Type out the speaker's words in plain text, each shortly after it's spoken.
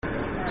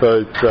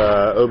So it's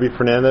Obie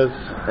Fernandez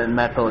and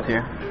Matt Phillips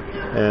here,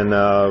 and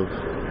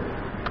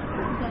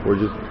we're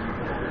just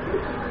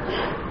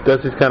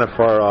Desi's kind of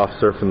far off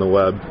surfing the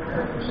web.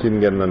 She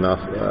didn't get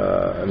enough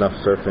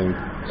surfing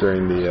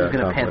during the she's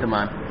gonna conference.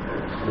 pantomime.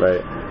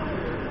 Right.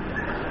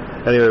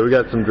 Anyway, we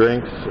got some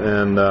drinks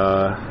and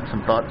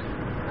some thoughts.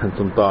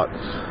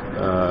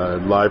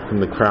 Live from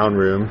the Crown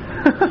Room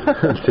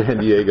in San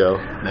Diego.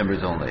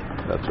 Members only.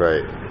 That's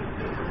right.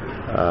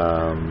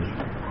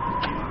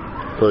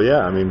 So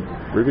yeah, I mean,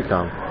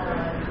 RubyConf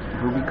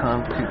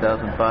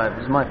 2005.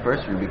 This is my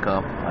first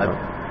RubyConf.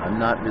 I've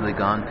not really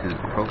gone to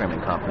programming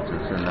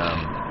conferences and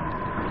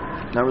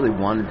not really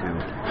wanted to.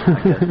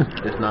 I guess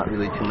there's not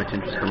really too much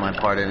interest on my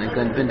part. And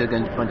I've been to a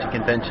bunch of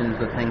conventions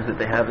and things that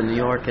they have in New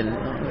York, and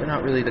they're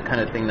not really the kind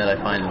of thing that I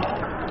find.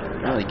 I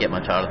don't really get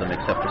much out of them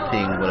except for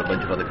seeing what a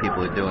bunch of other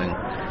people are doing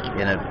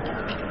in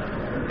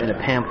a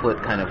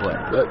pamphlet kind of way.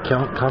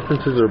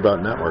 Conferences are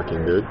about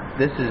networking, dude.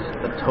 This is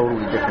a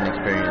totally different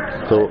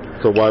experience.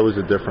 So why was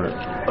it different?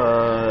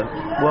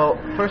 Well,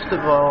 first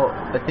of all,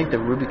 I think the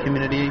Ruby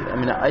community, I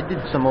mean, I did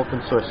some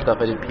open source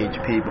stuff. I did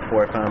PHP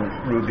before I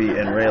found Ruby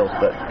and Rails,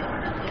 but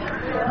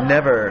I've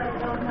never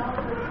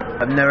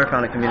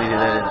found a community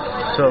that is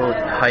so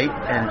tight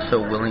and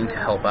so willing to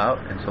help out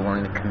and so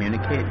willing to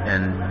communicate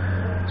and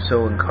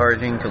so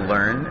encouraging to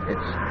learn.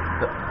 It's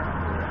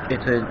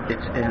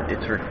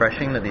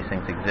refreshing that these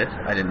things exist.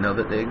 I didn't know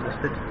that they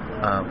existed.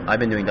 I've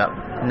been doing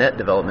 .NET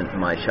development in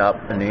my shop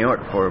in New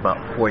York for about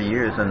 4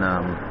 years, and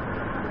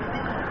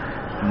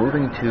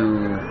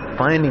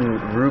finding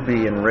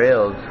Ruby and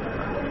Rails,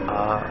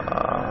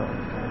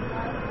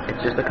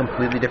 it's just a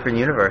completely different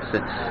universe.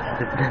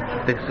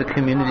 It's a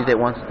community that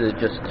wants to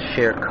just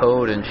share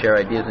code and share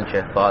ideas and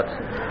share thoughts,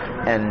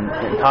 and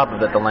on top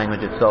of it, the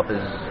language itself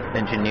is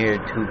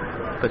engineered to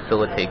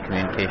facilitate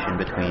communication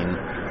between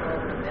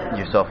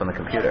yourself and the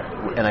computer.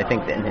 And I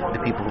think that the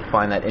people who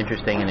find that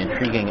interesting and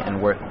intriguing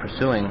and worth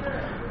pursuing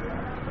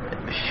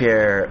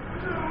share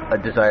a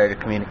desire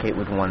to communicate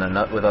with one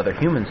another, with other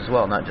humans as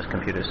well, not just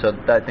computers. So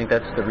I think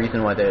that's the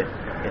reason why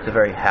it's a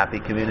very happy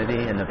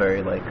community and a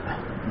very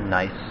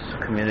nice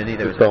community.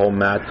 It's the whole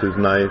Matt's is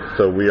nice,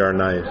 so we are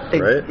nice,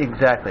 right?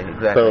 Exactly.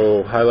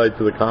 So highlights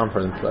of the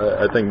conference,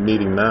 I think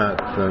meeting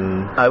Matt's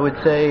and... I would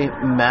say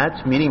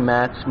meeting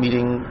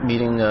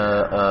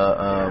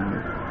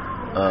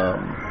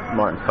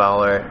Martin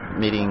Fowler,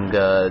 meeting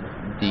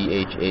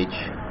DHH,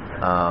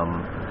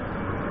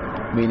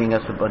 meeting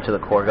us a bunch of the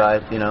core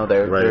guys. You know,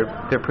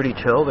 they're pretty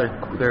chill. They're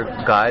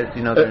guys.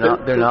 You know,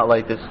 they're not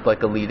like this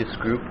elitist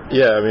group.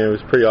 Yeah, I mean, it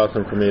was pretty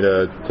awesome for me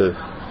to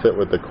sit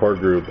with the core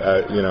group,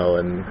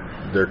 and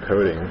their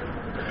coding.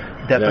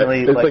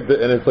 Definitely,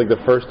 it's like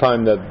the first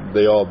time that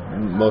they all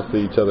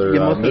mostly each other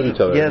meet each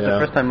other. Yeah, it's the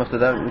first time most of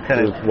them. We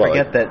kind of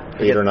forget that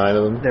 8 or 9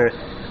 of them. There's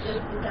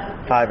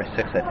 5 or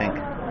 6, I think.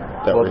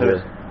 That were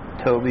here.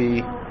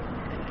 Toby.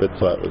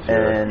 Fitzwatt was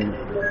here. And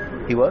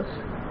he was?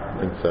 I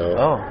think so.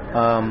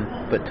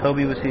 But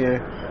Toby was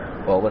here.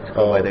 Well, let's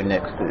go by their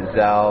next.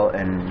 Zal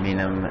and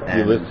Meenam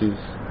and Ulysses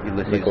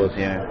was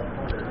here,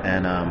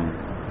 and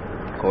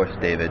of course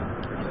David,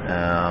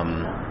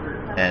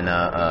 and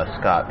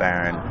Scott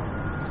Barron,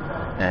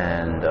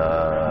 and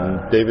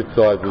David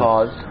still has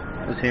Cause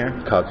was here.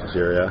 Cause was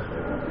here, yeah.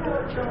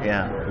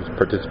 Yeah. He was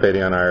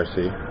participating on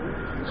IRC.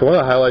 So one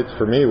of the highlights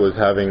for me was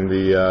having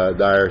the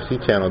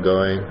IRC channel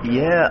going.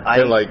 Yeah,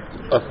 and like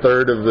a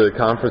third of the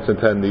conference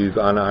attendees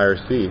on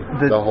IRC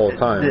the whole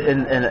time.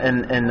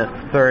 And a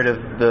third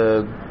of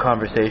the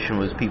conversation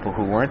was people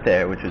who weren't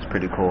there, which was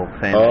pretty cool.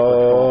 Saying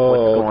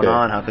what's going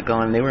on, how's it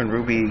going? They were in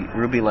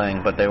Ruby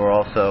Lang, but they were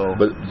also.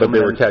 But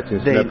they were catching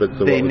snippets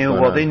of what was going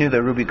on. They knew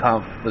that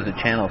RubyConf was a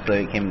channel, so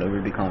they came to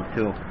RubyConf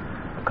too.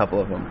 A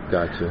couple of them.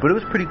 Gotcha. But it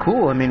was pretty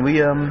cool. I mean,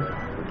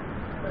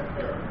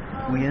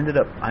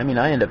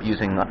 I ended up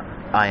using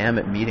IM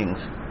at meetings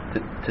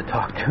to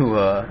talk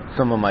to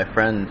some of my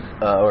friends,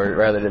 or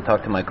rather to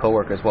talk to my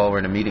coworkers while we're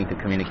in a meeting to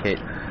communicate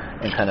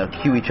and kind of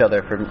cue each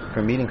other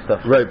for meeting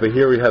stuff. Right, but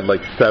here we had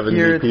like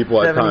 70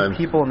 people at times. 70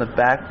 people in the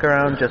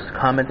background just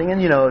commenting,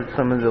 and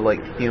some of the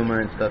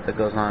humor and stuff that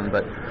goes on,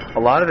 but a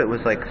lot of it was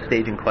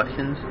staging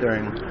questions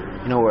during,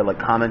 or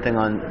commenting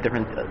on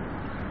different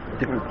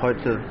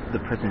parts of the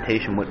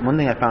presentation. One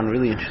thing I found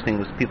really interesting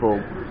was people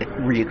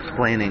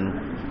re-explaining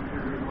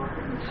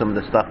some of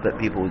the stuff that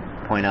people would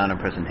point out in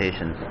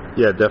presentations.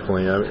 Yeah,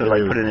 definitely. So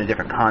put it in a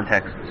different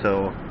context,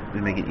 so we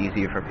make it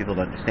easier for people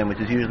to understand, which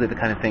is usually the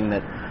kind of thing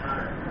that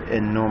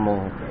in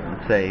normal,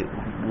 let's say,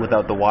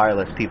 without the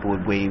wireless, people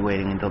would be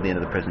waiting until the end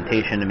of the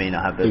presentation and may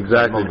not have the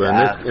exactly.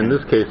 But in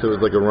this case, it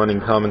was like a running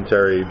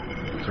commentary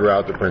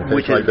throughout the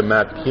presentation, like the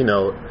Matt's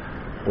keynote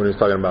when he was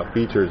talking about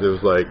features. It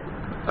was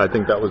I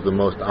think that was the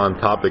most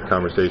on-topic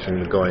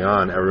conversation going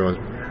on. Everyone's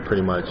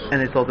pretty much.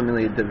 And it's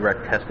ultimately a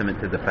direct testament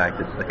to the fact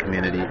that the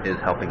community is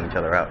helping each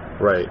other out.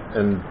 Right,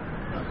 and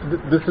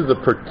this is a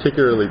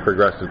particularly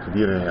progressive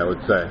community, I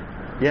would say.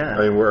 Yeah. I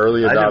mean, we're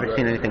early adopters. I've never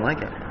seen anything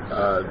like it.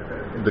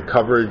 The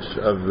coverage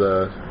of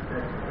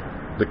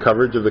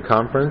the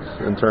conference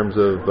in terms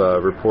of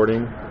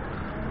reporting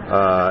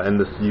and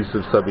this use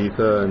of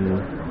Sub-Etha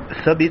and...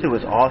 Sub-Etha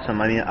was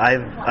awesome. I mean, I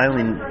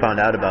only found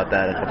out about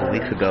that a couple of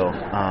weeks ago.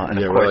 And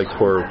yeah, of we're course, like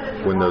poor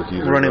Windows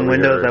users. Running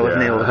Windows, here. I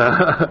wasn't able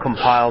to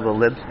compile the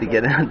libs to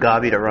get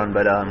Gabi to run,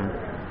 but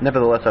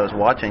nevertheless, I was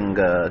watching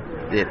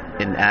it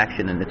in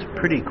action, and it's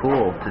pretty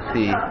cool to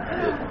see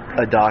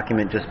a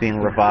document just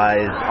being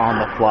revised on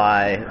the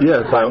fly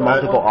by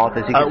multiple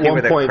authors. You can see where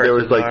at one point, there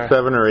was like are.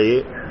 7 or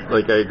 8.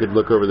 Like I could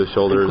look over the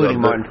shoulders. Including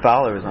Martin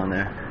Fowler was on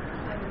there.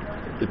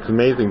 It's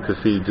amazing to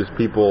see just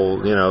people,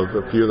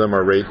 a few of them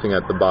are racing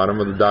at the bottom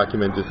of the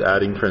document, just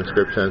adding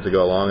transcription as they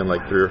go along, and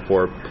like 3 or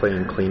 4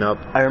 playing cleanup.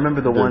 I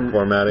remember the one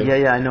formatting.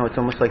 Yeah, I know. It's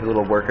almost like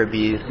little worker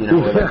bees, or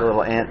like a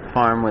little ant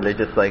farm where they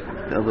just like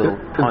a little.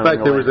 In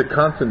fact, there was a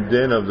constant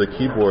din of the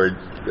keyboards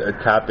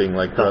tapping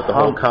like throughout the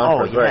whole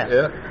conference. Oh, yeah. Right?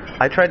 Yeah.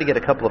 I tried to get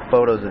a couple of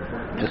photos of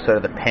just sort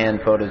of the pan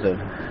photos of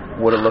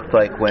what it looked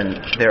like when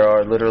there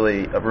are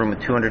literally a room of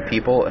 200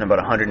 people and about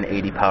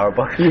 180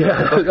 PowerBooks.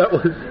 Yeah, that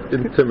was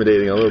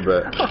intimidating a little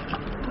bit.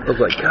 I was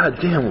like, God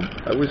damn,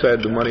 I wish I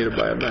had the money to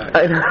buy a Mac.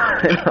 I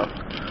know.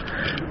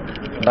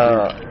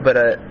 But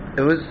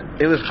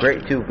it was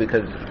great too,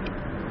 because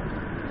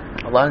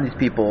a lot of these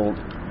people,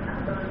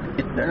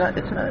 it's not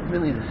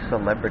really the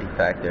celebrity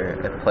factor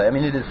at play. I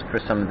mean, it is for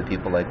some of the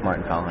people like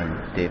Martin Fowler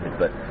and David,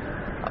 but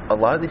a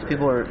lot of these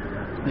people are.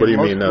 What do you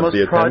mean, the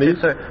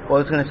attendees? What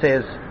I was going to say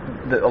is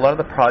a lot of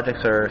the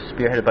projects are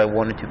spearheaded by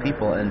 1 or 2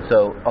 people, and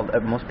so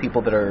most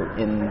people that are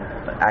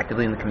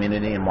actively in the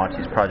community and watch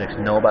these projects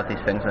know about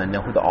these things and they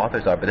know who the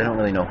authors are, but they don't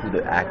really know who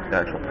the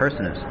actual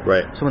person is.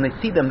 Right. So when they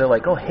see them, they're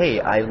like, "Oh, hey,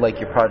 I like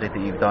your project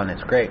that you've done.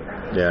 It's great."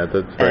 Yeah,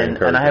 that's very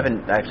encouraging. And I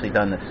haven't actually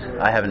done this.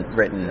 I haven't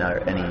written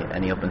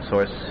any open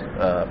source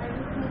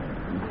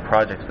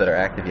projects that are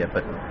active yet,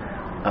 but.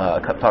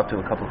 Talked to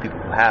a couple of people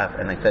who have,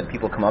 and they said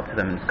people come up to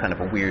them and it's kind of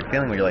a weird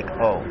feeling where you're like,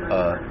 oh,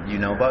 you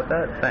know about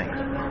that? Thanks.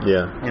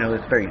 Yeah.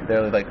 It's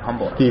they're like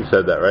humble. Steve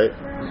said that, right?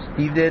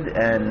 Steve did,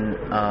 and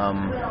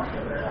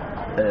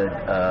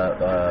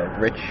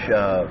Rick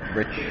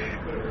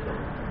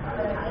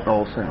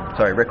Olson,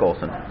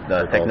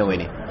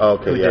 Technoini. Oh,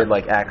 okay, who did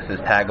like acts as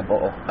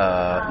taggable.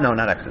 No,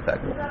 not acts as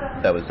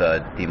taggable. That was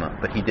Dima,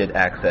 but he did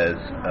acts as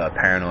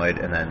Paranoid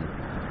and then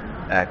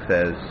acts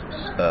as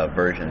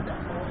versioned.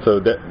 So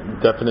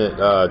definite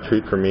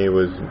treat for me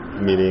was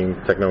meeting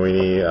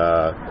Technoini,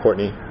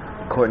 Courtney.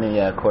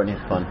 Courtney's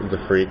fun. He's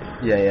a freak.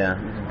 Yeah.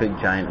 He's a big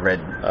giant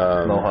red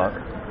mohawk.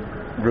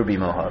 Ruby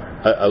mohawk.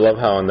 I love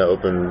how on the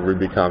open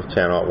RubyConf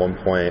channel at one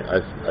point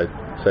I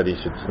said he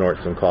should snort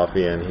some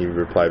coffee, and he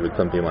replied with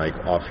something like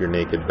 "off your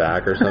naked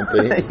back" or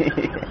something.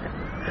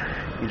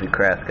 He's a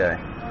crass guy.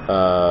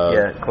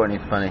 Yeah,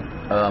 Courtney's funny.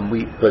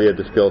 But he had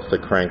the skills to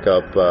crank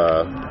up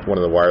one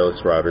of the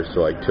wireless routers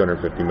to like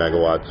 250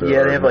 megawatts. They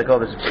have like all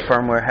this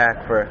firmware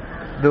hack for.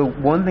 The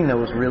one thing that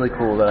was really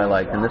cool that I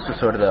liked, and this was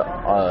sort of the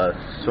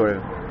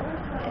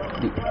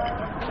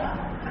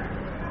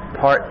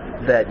part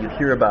that you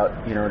hear about,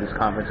 this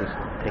conference is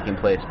taking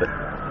place, but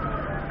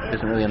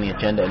isn't really on the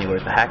agenda anywhere.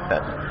 It's the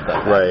Hackfest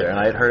stuff out there. And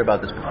I had heard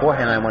about this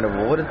beforehand, and I wondered,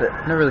 well, what is it?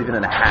 I've never really been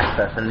in a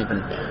Hackfest. I didn't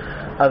even.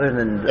 Other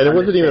than and it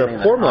wasn't even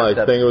a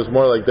formalized thing. It was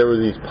more like there were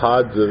these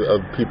pods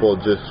of people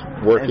just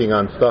working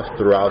on stuff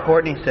throughout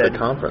the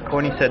conference.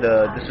 Courtney said,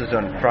 this was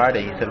on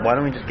Friday, he said, why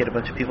don't we just get a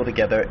bunch of people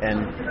together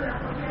and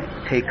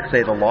take,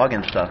 say, the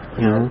login stuff.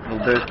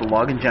 There's the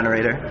login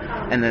generator,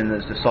 and then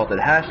there's the salted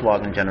hash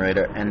login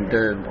generator, and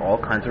there are all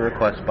kinds of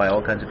requests by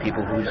all kinds of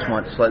people who just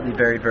want slightly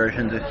varied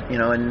versions,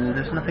 and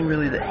there's nothing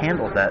really that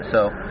handles that,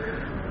 so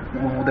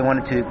they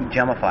wanted to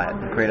gemify it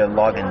and create a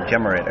login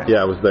generator.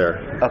 Yeah, I was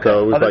there. Okay.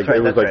 So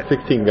it was like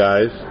 16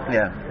 guys.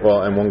 Yeah.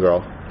 Well, and 1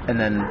 girl. And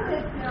then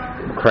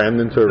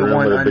crammed into a room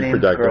with a big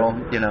projector. Girl,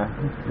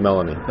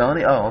 Melanie.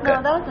 Melanie? Oh, okay.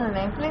 No, that wasn't her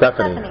name.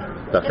 Stephanie.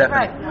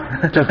 Right.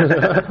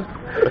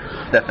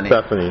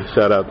 Stephanie.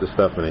 Shout out to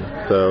Stephanie.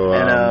 So.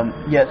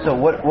 So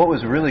what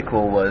was really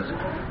cool was,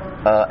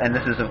 and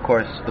this is of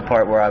course the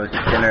part where I was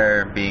at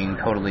dinner being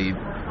totally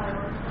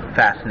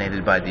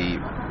fascinated by the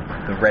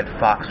Red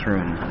Fox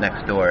room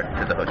next door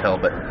to the hotel,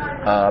 but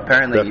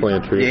apparently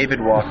David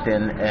walked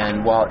in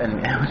and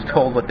was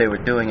told what they were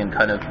doing and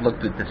kind of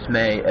looked with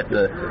dismay at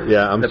the.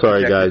 Yeah, I'm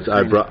sorry, guys.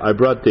 I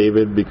brought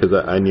David because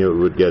I knew it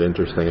would get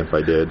interesting if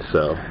I did.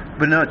 So.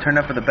 But no, it turned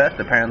out for the best.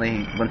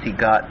 Apparently, once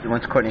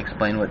Courtney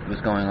explained what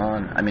was going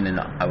on, I mean,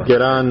 I was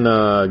get on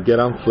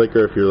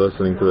Flickr if you're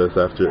listening to this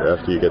after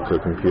you get to a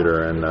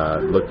computer, and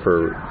look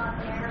for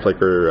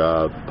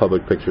Flickr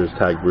public pictures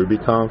tagged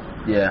RubyConf.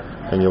 Yeah.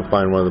 And you'll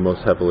find one of the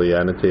most heavily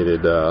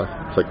annotated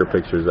Flickr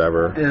pictures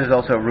ever. There's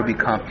also a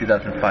RubyConf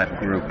 2005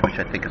 group, which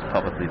I think is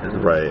publicly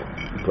visible. Right.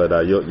 But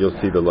you'll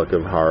see the look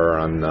of horror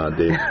on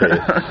Dave's face.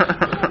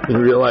 He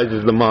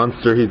realizes the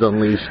monster he's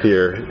unleashed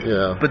here.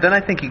 Yeah. But then I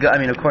think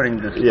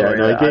according to the story,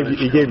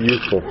 he gave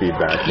useful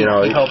feedback. He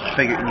helped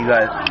give you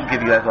guys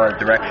a lot of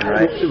direction,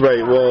 right?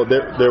 Right. Well,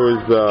 there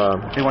was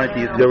they wanted to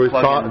use there was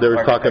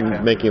talk of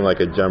making like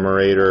a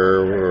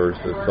generator or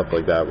stuff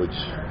like that, which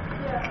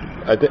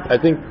I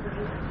think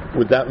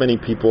with that many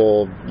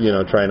people,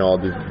 trying to all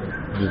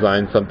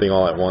design something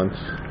all at once,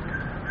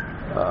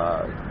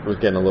 was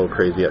getting a little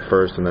crazy at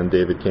first, and then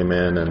David came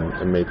in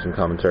and made some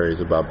commentaries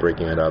about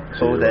breaking it up.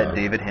 That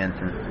David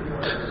Hansen.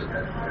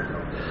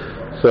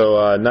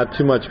 So not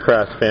too much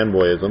crass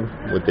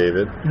fanboyism with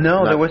David.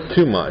 No, there was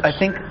too much. I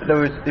think there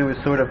was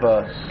sort of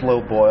a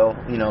slow boil,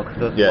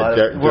 because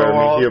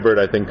Jeremy Hubert,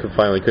 I think,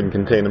 finally couldn't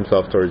contain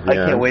himself towards the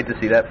end. I can't wait to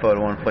see that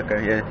photo on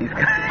Flickr. Yeah, he's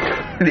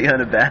got the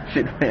unabashed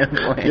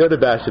fanboy. The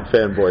unabashed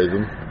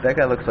fanboyism. That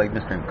guy looks like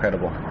Mr.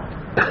 Incredible.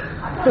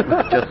 He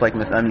looks just like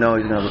Mr. I know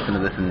he's going to listen to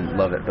this and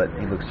love it, but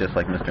he looks just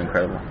like Mr.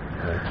 Incredible.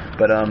 Okay.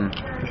 But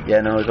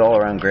it was all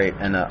around great,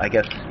 and I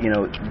guess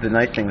the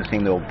nice thing was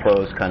seeing the old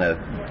pros kind of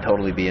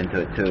totally be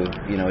into it too.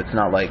 It's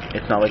not like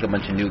a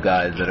bunch of new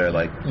guys that are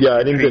like. Yeah,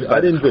 I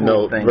didn't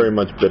denote very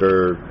much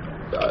bitter.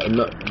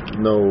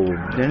 No.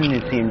 There didn't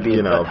even seem to be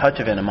a touch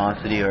of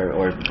animosity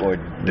or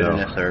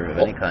bitterness or of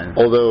any kind.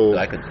 Although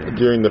I could see.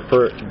 during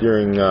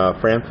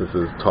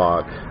Francis's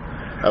talk,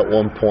 at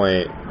one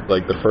point,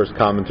 like the first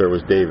commenter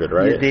was David,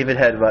 right? Yeah, David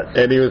had about.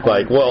 And he was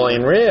like, "Well,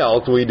 in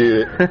Rails we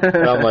do,"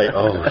 and I'm like,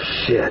 "Oh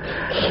shit!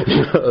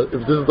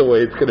 If this is the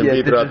way it's going to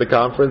be throughout the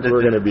conference,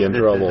 we're going to be in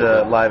trouble."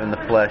 This is live in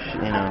the flesh,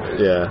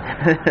 Yeah,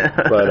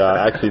 but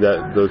actually,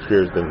 those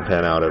fears didn't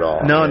pan out at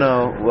all. No.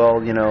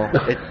 Well,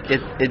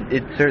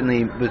 it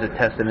certainly was a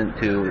testament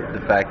to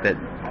the fact that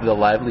the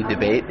lively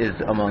debate is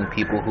among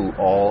people who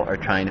all are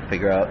trying to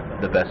figure out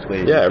the best way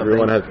to do something.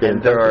 Everyone has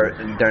good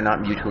intentions. They're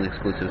not mutually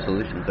exclusive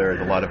solutions. There is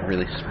a lot of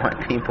really smart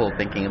people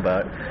thinking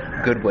about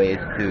good ways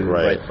to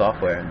write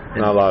software.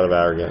 Not a lot of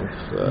arrogance.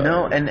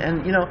 No, and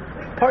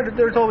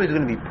there's always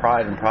going to be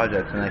pride in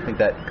projects, and I think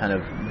that kind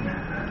of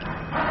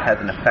has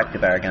an effect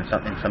of arrogance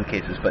in some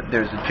cases, but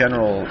there's a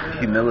general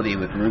humility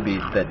with Ruby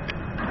that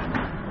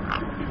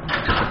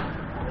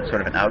sort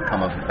of an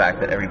outcome of the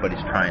fact that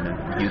everybody's trying to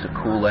use a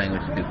cool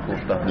language to do cool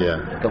stuff. Yeah.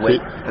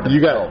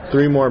 You got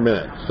 3 more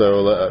minutes,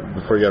 so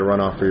before you got to run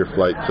off for your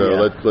flight. So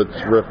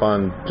let's riff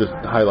on just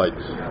highlights,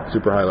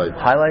 super highlights.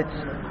 Highlights.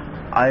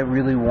 I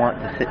really want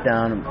to sit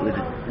down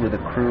with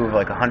a crew of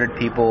like 100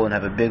 people and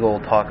have a big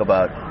old talk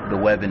about the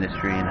web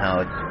industry and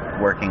how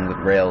it's working with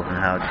Rails and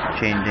how it's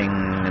changing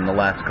in the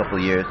last couple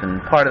of years.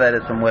 And part of that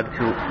is some Web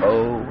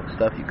 2.0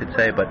 stuff, you could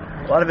say, but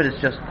a lot of it is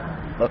just.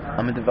 Look,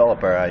 I'm a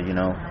developer. A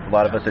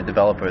lot of us are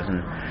developers,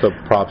 and so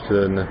props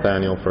to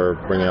Nathaniel for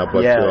bringing up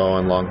Web 2.0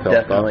 and long tail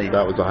stuff.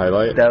 That was a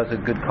highlight. That was a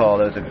good call.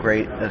 That was a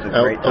great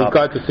topic. I was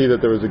glad to see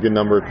that there was a good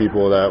number of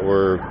people that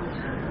were,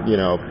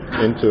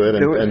 into it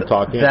and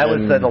talking. That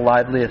was the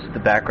liveliest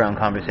background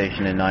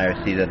conversation in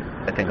IRC that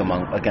I think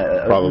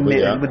probably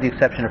with the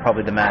exception of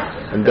probably the Matt.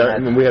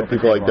 And we had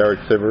people like Derek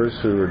Sivers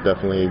who are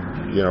definitely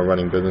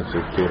running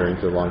businesses catering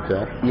to long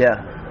tail.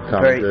 Yeah,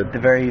 the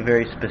very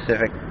very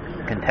specific.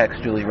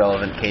 Contextually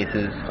relevant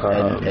cases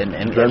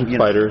and Zen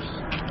Spiders,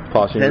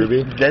 Poshing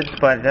Ruby. Zen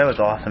Spider, that was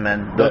awesome,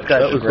 man. Those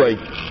guys that was great.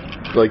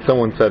 like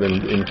someone said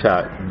in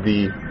chat,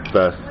 the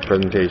best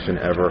presentation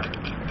ever.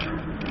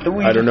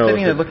 I don't know.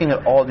 Sitting there looking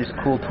at all these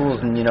cool tools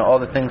and all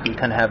the things that you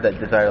kind of have that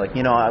desire, like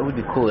I would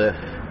be cool if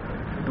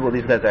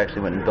these guys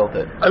actually went and built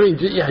it. I mean,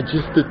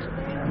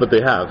 but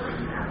they have.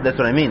 That's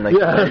what I mean. Like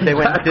they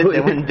went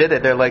and did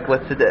it. They're like,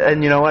 let's.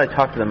 And you know what? I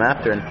talked to them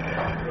after and.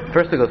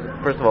 First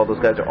of all,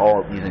 those guys are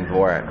all using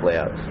Dvorak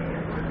layouts,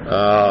 which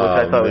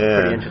I thought was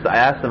pretty interesting. I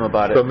asked them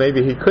about it. So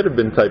maybe he could have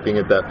been typing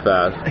it that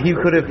fast. He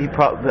could have.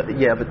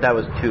 But that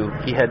was too.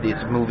 He had these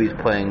movies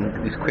playing,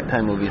 these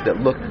QuickTime movies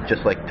that looked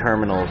just like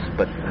terminals,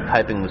 but the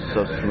typing was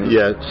so smooth.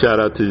 Yeah, shout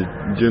out to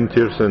June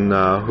Tierson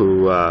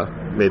who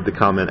made the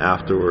comment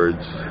afterwards.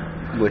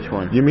 Which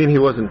one? You mean he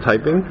wasn't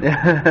typing?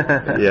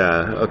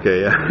 Yeah,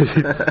 okay, yeah.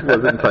 He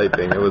wasn't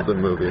typing. It was a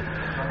movie.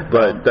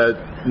 But that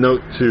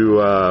note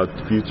to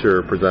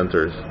future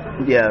presenters.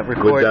 Yeah,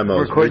 record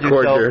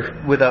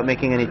yourself without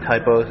making any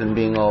typos and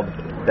being all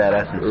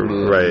badass and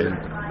smooth. Right.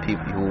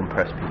 And you will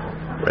impress people.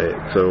 Right.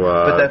 So.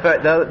 But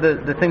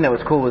the thing that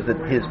was cool was that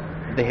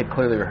they had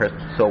clearly rehearsed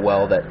so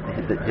well that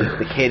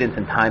the cadence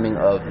and timing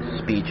of his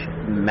speech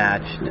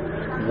matched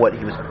what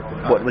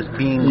was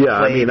being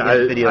played in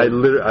the video.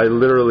 I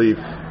literally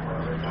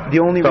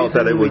felt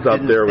that it was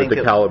up there with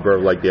the caliber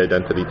of like the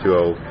Identity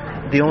 2.0.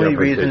 The only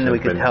reason that we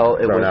could tell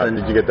it wasn't...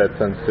 Did you get that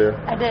sense too?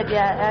 I did,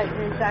 yeah,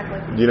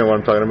 exactly. Do you know what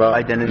I'm talking about?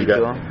 Identity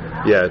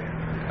 2.0? Yeah.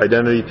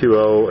 Identity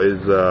 2.0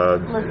 is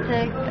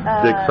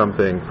Dick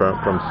something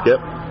from Skip.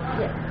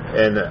 Yeah.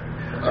 And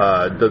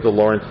does a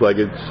Lawrence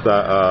Lessig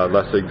style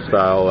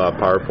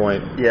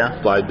PowerPoint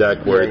slide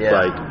deck where it's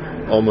like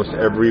almost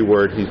every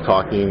word he's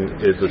talking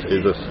is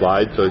a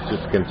slide, so it's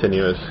just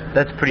continuous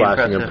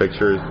flashing of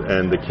pictures,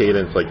 and the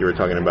cadence like you were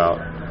talking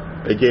about.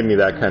 It gave me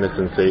that kind of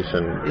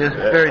sensation. It was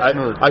very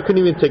smooth. I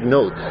couldn't even take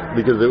notes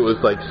because it was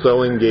like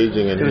so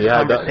engaging, and it was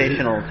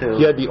conversational too.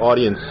 He had the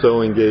audience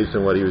so engaged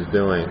in what he was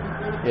doing.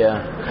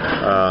 Yeah.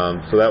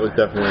 So that was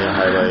definitely a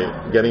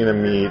highlight. Getting to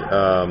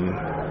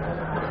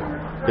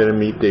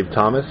meet Dave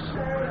Thomas.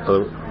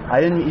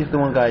 He's the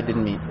one guy I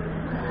didn't meet.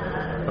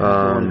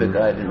 The one big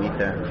guy I didn't meet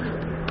there.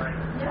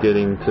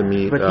 Getting to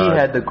meet. But he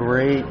had the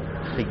great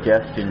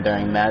suggestion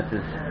during Matt's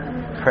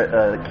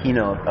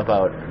keynote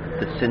about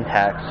the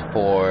syntax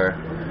for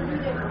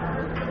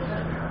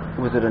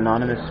Was it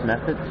anonymous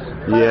methods?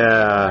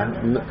 Yeah.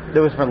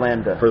 There was for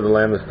Lambda. For the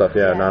Lambda stuff,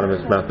 yeah,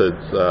 anonymous methods.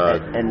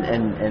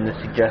 And the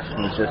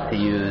suggestion was just to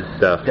use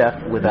def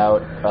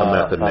without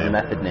a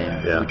method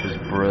name, yeah. which is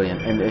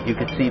brilliant. And if you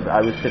could see,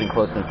 I was sitting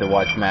close enough to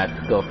watch Matt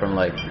go from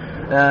like,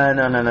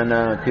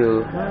 no,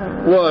 to...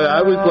 Well,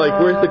 I was like,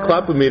 where's the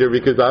clap-o-meter?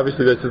 Because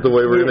obviously this is the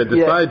way we're going to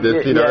decide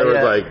this. It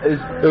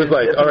was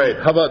like, all right,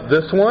 how about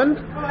this one?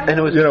 And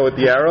it was, with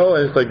the arrow,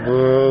 and it's like,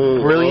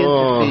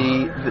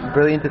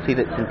 brilliant to see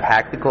that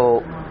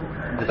syntactical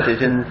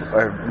decisions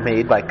are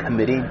made by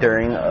committee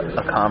during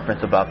a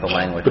conference about the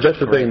language. But that's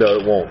the thing, though,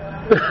 it won't.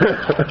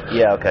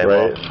 Yeah, okay,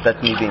 right? Well,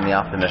 that's me being the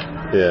optimist.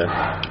 Yeah.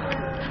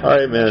 All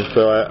right, man.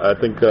 So I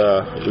think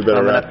we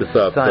better wrap this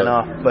up. Sign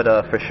off, but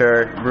for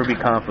sure,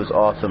 RubyConf was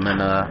awesome,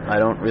 and I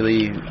don't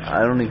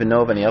even know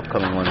of any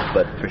upcoming ones,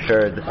 but for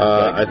sure, this is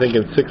I think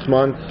in 6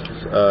 months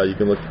you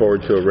can look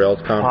forward to a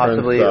Rails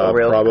conference, possibly a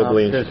Rails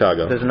probably in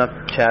Chicago. There's enough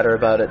chatter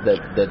about it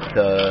that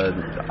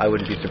I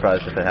wouldn't be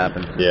surprised if it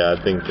happens. Yeah,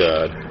 I think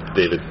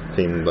David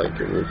seemed like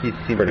it was he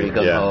seemed pretty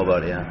gung-ho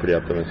about it. Yeah, pretty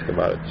optimistic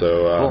about it.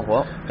 So cool.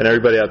 Well, and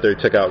everybody out there,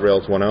 check out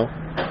Rails 1.0.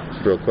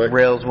 Real quick.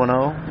 Rails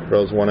 1.0?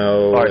 Rails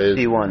 1.0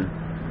 RC1.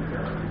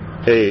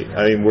 Hey,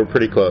 I mean, we're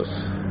pretty close.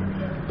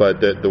 But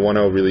the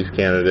 1.0 release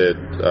candidate,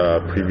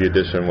 preview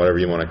edition, whatever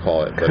you want to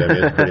call it. But I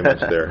mean, it's pretty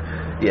much there.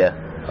 Yeah.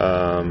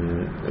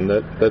 And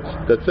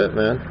that's it,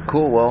 man.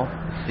 Cool. Well,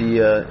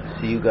 see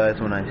you guys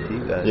when I see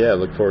you guys. Yeah,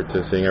 look forward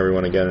to seeing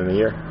everyone again in a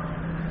year.